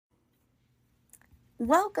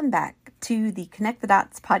Welcome back to the Connect the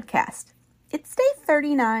Dots podcast. It's day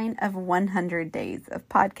 39 of 100 days of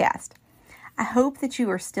podcast. I hope that you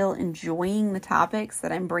are still enjoying the topics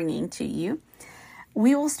that I'm bringing to you.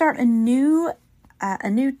 We will start a new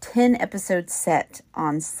 10 episode set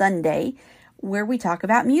on Sunday where we talk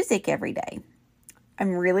about music every day.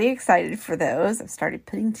 I'm really excited for those. I've started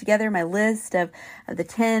putting together my list of the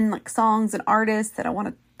 10 songs and artists that I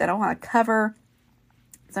want to cover.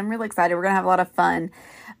 So I'm really excited. We're going to have a lot of fun.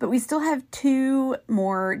 But we still have 2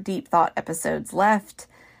 more deep thought episodes left.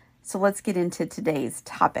 So let's get into today's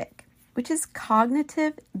topic, which is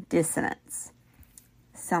cognitive dissonance.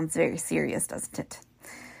 Sounds very serious, doesn't it?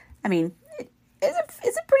 I mean,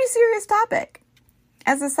 it's a pretty serious topic.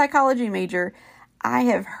 As a psychology major, I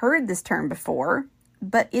have heard this term before,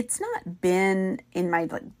 but it's not been in my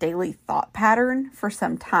daily thought pattern for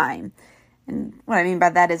some time. And what I mean by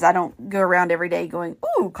that is I don't go around every day going,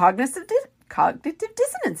 ooh, cognitive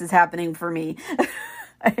dissonance is happening for me.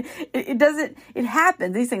 It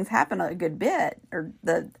happens. These things happen a good bit, or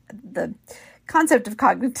the concept of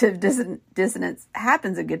cognitive dissonance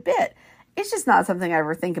happens a good bit. It's just not something I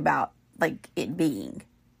ever think about like it being.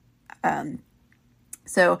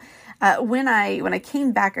 So when I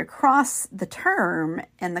came back across the term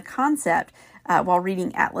and the concept while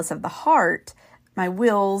reading Atlas of the Heart, my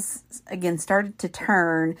wheels again started to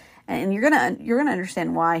turn, and you're gonna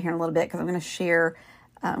understand why here in a little bit, because I'm gonna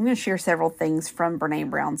share several things from Brene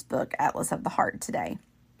Brown's book Atlas of the Heart today.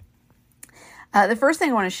 The first thing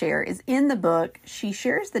I want to share is in the book she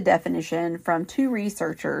shares the definition from 2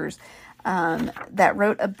 researchers that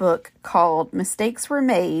wrote a book called "Mistakes Were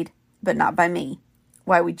Made, but Not by Me: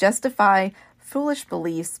 Why We Justify Foolish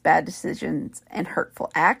Beliefs, Bad Decisions, and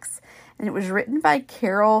Hurtful Acts," and it was written by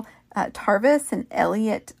Carol Tarvis and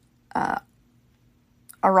Elliot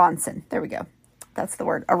Aronson. There we go. That's the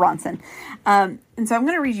word, Aronson. And so I'm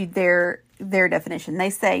going to read you their definition. They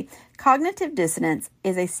say, cognitive dissonance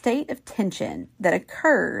is a state of tension that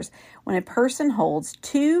occurs when a person holds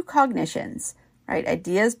 2 cognitions, right,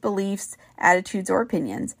 ideas, beliefs, attitudes, or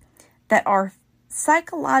opinions, that are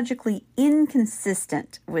psychologically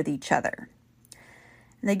inconsistent with each other.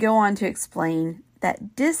 And they go on to explain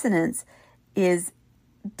that dissonance is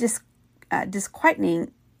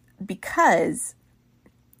disquieting because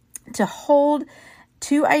to hold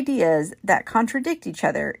 2 ideas that contradict each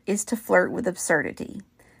other is to flirt with absurdity.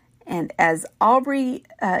 And as Aubrey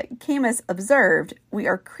Camus observed, we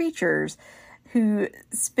are creatures who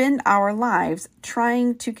spend our lives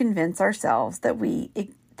trying to convince ourselves that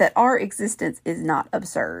our existence is not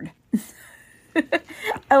absurd.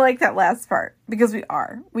 I like that last part, because we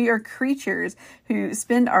are creatures who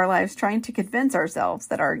spend our lives trying to convince ourselves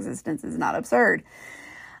that our existence is not absurd.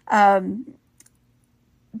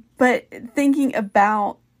 But thinking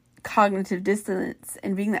about cognitive dissonance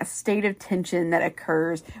and being that state of tension that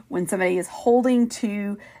occurs when somebody is holding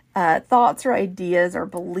 2 thoughts or ideas or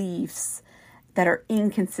beliefs that are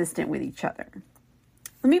inconsistent with each other.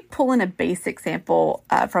 Let me pull in a basic sample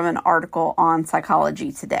from an article on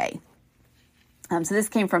Psychology Today. So this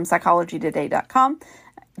came from psychologytoday.com.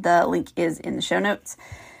 The link is in the show notes.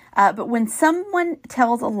 But when someone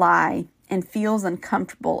tells a lie and feels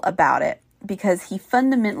uncomfortable about it because he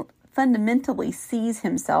fundamentally sees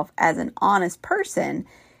himself as an honest person,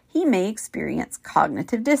 he may experience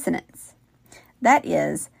cognitive dissonance. That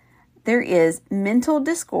is, there is mental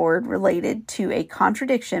discord related to a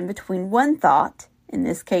contradiction between one thought, in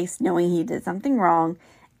this case knowing he did something wrong,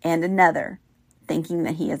 and another, thinking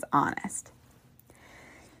that he is honest.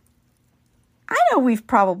 I know we've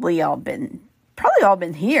probably all been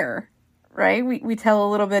here, right? We tell a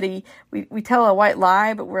little bitty, we tell a white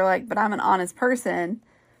lie, but we're like, but I'm an honest person.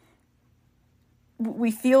 We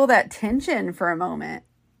feel that tension for a moment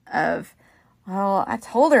of, well, I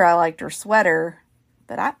told her I liked her sweater,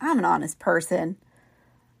 but I'm an honest person,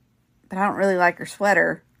 but I don't really like her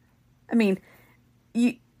sweater. I mean,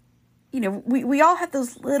 we all have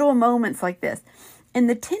those little moments like this, and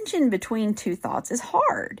the tension between 2 thoughts is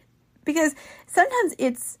hard. Because sometimes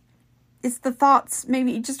it's the thoughts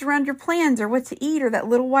maybe just around your plans or what to eat or that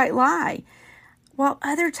little white lie. While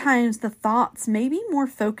other times the thoughts may be more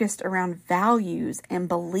focused around values and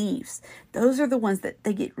beliefs. Those are the ones that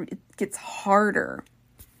it gets harder.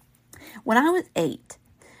 When I was 8,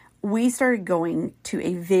 we started going to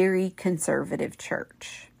a very conservative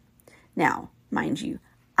church. Now, mind you,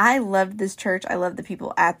 I loved this church. I loved the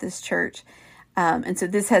people at this church. And so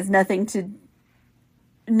this has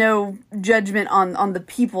no judgment on the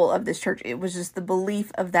people of this church. It was just the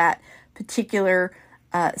belief of that particular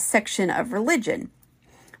section of religion.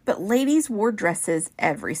 But ladies wore dresses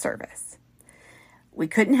every service. We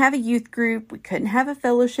couldn't have a youth group. We couldn't have a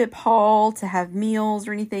fellowship hall to have meals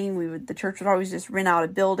or anything. The church would always just rent out a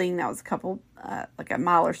building that was like a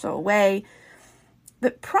mile or so away.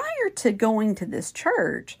 But prior to going to this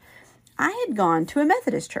church, I had gone to a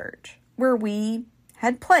Methodist church where we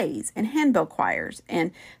had plays and handbell choirs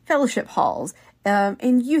and fellowship halls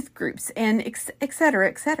and youth groups and et cetera,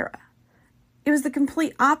 et cetera. It was the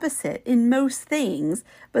complete opposite in most things,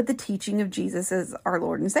 but the teaching of Jesus as our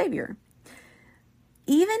Lord and Savior.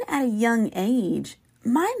 Even at a young age,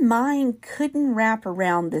 my mind couldn't wrap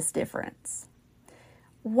around this difference.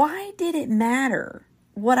 Why did it matter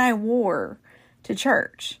what I wore to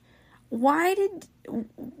church? Why did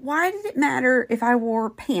it matter if I wore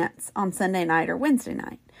pants on Sunday night or Wednesday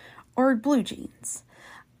night or blue jeans?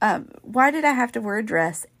 Why did I have to wear a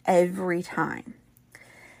dress every time?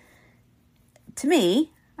 To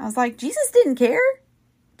me, I was like, Jesus didn't care.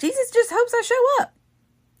 Jesus just hopes I show up.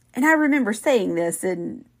 And I remember saying this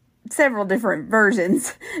in several different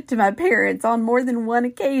versions to my parents on more than one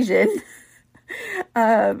occasion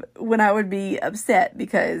when I would be upset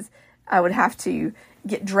because I would have to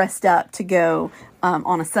get dressed up to go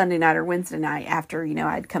on a Sunday night or Wednesday night after,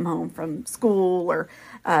 I'd come home from school or,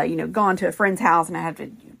 gone to a friend's house and I had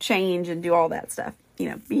to change and do all that stuff,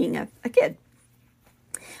 being a kid.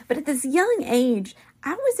 But at this young age,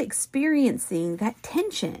 I was experiencing that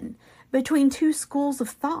tension between two schools of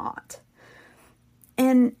thought.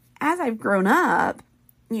 And as I've grown up,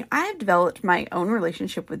 I have developed my own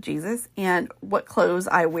relationship with Jesus and what clothes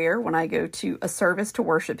I wear when I go to a service to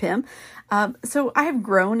worship Him. So I have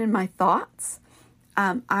grown in my thoughts.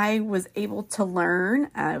 I was able to learn.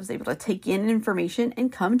 I was able to take in information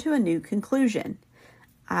and come to a new conclusion.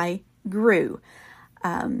 I grew.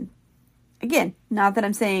 Again, not that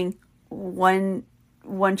I'm saying one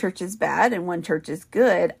church is bad and one church is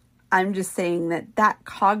good. I'm just saying that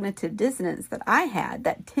cognitive dissonance that I had,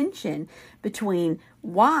 that tension between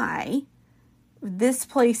why this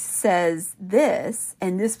place says this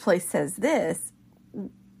and this place says this,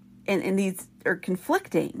 and these are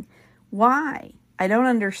conflicting. Why? I don't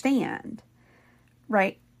understand.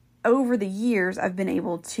 Right? Over the years, I've been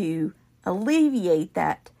able to alleviate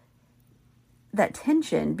that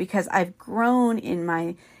tension because I've grown in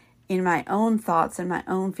my own thoughts and my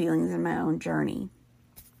own feelings and my own journey.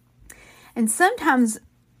 And sometimes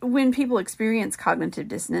when people experience cognitive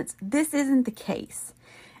dissonance, this isn't the case.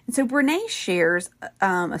 And so Brene shares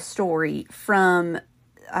a story from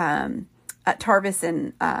Tarvis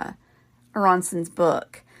and Aronson's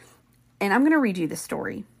book. And I'm going to read you the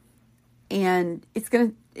story. And it's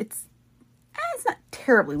not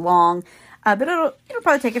terribly long, but it'll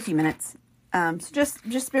probably take a few minutes. So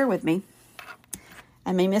just bear with me.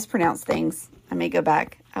 I may mispronounce things. I may go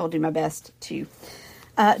back. I will do my best to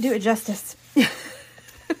do it justice.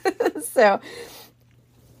 So,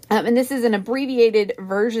 and this is an abbreviated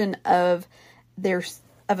version of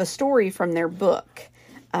a story from their book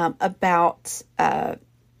about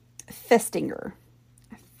Festinger.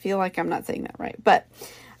 I feel like I'm not saying that right, but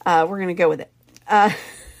we're going to go with it.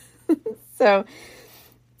 So,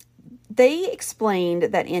 they explained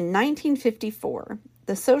that in 1954,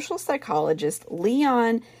 the social psychologist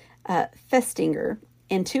Leon Festinger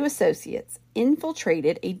and two associates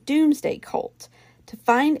infiltrated a doomsday cult to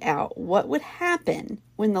find out what would happen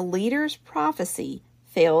when the leader's prophecy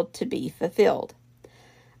failed to be fulfilled.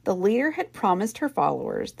 The leader had promised her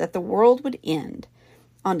followers that the world would end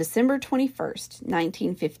on December 21st,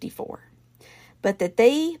 1954, but that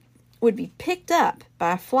they would be picked up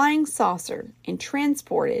by a flying saucer and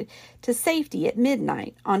transported to safety at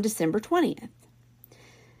midnight on December 20th.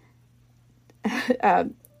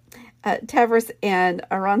 Tavris and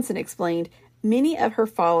Aronson explained, many of her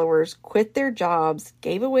followers quit their jobs,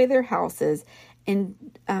 gave away their houses,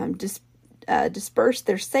 and dispersed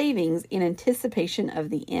their savings in anticipation of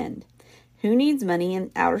the end. Who needs money in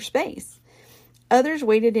outer space? Others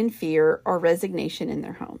waited in fear or resignation in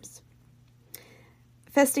their homes.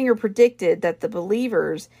 Festinger predicted that the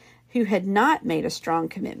believers who had not made a strong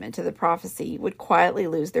commitment to the prophecy would quietly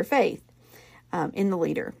lose their faith in the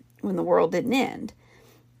leader when the world didn't end.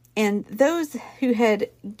 And those who had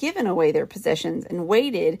given away their possessions and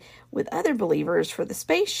waited with other believers for the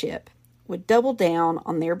spaceship would double down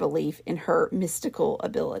on their belief in her mystical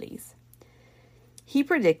abilities. He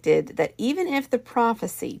predicted that even if the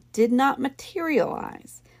prophecy did not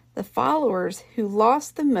materialize, the followers who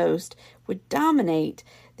lost the most would dominate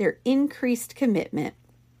their increased commitment.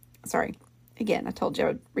 Sorry, again, I told you I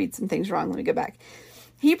would read some things wrong. Let me go back.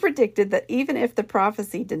 He predicted that even if the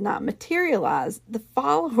prophecy did not materialize, the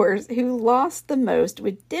followers who lost the most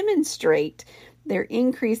would demonstrate their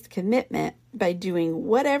increased commitment by doing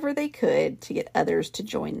whatever they could to get others to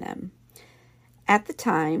join them. At the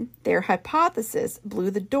time, their hypothesis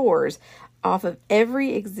blew the doors off of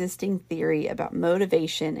every existing theory about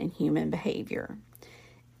motivation and human behavior.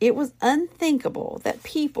 It was unthinkable that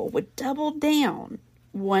people would double down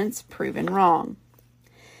once proven wrong.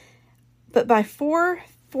 But by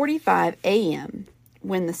 4:45 a.m.,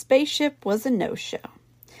 when the spaceship was a no-show,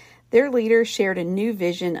 their leader shared a new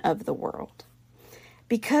vision of the world.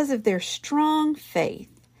 Because of their strong faith,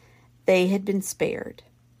 they had been spared.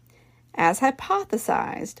 As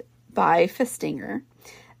hypothesized by Festinger,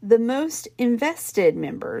 the most invested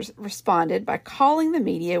members responded by calling the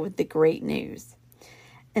media with the great news,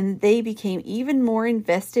 and they became even more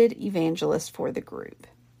invested evangelists for the group.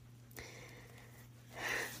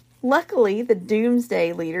 Luckily, the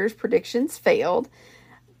doomsday leader's predictions failed,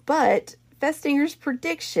 but Festinger's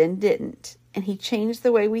prediction didn't, and he changed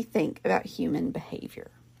the way we think about human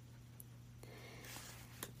behavior.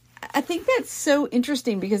 I think that's so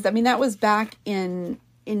interesting because, that was back in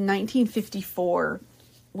 1954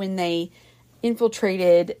 when they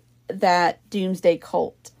infiltrated that doomsday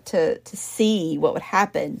cult to see what would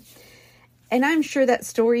happen. And I'm sure that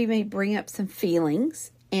story may bring up some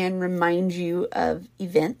feelings and remind you of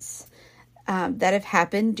events that have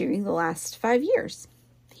happened during the last 5 years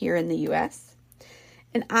here in the U.S.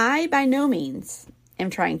 And I, by no means, am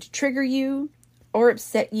trying to trigger you or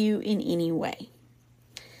upset you in any way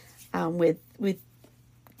with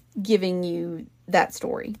giving you that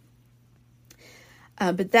story.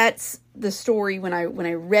 But that's the story when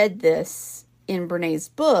I read this in Brené's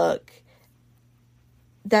book.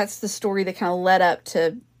 That's the story that kind of led up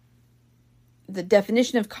to the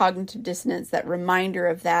definition of cognitive dissonance, that reminder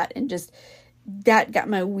of that, and just that got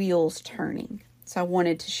my wheels turning. So I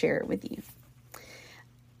wanted to share it with you.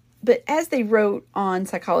 But as they wrote on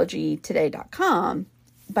psychologytoday.com,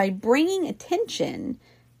 by bringing attention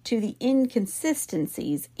to the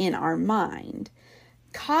inconsistencies in our mind,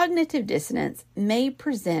 cognitive dissonance may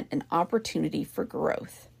present an opportunity for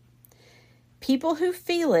growth. People who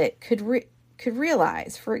feel it could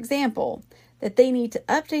realize, for example, that they need to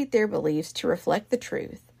update their beliefs to reflect the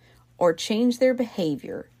truth or change their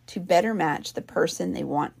behavior to better match the person they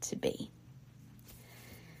want to be.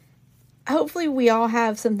 Hopefully we all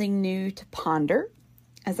have something new to ponder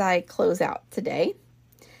as I close out today.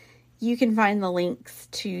 You can find the links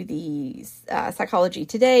to the Psychology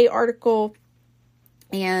Today article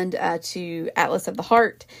and to Atlas of the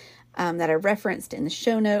Heart that I referenced in the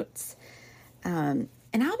show notes. And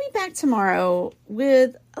I'll be back tomorrow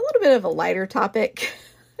with a little bit of a lighter topic.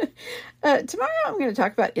 Tomorrow I'm going to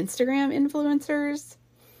talk about Instagram influencers.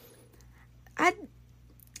 I'm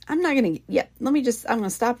going to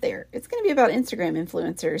stop there. It's going to be about Instagram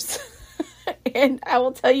influencers. And I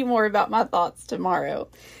will tell you more about my thoughts tomorrow.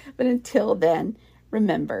 But until then,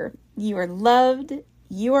 remember, you are loved,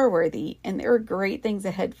 you are worthy, and there are great things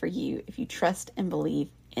ahead for you if you trust and believe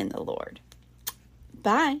in the Lord.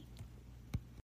 Bye.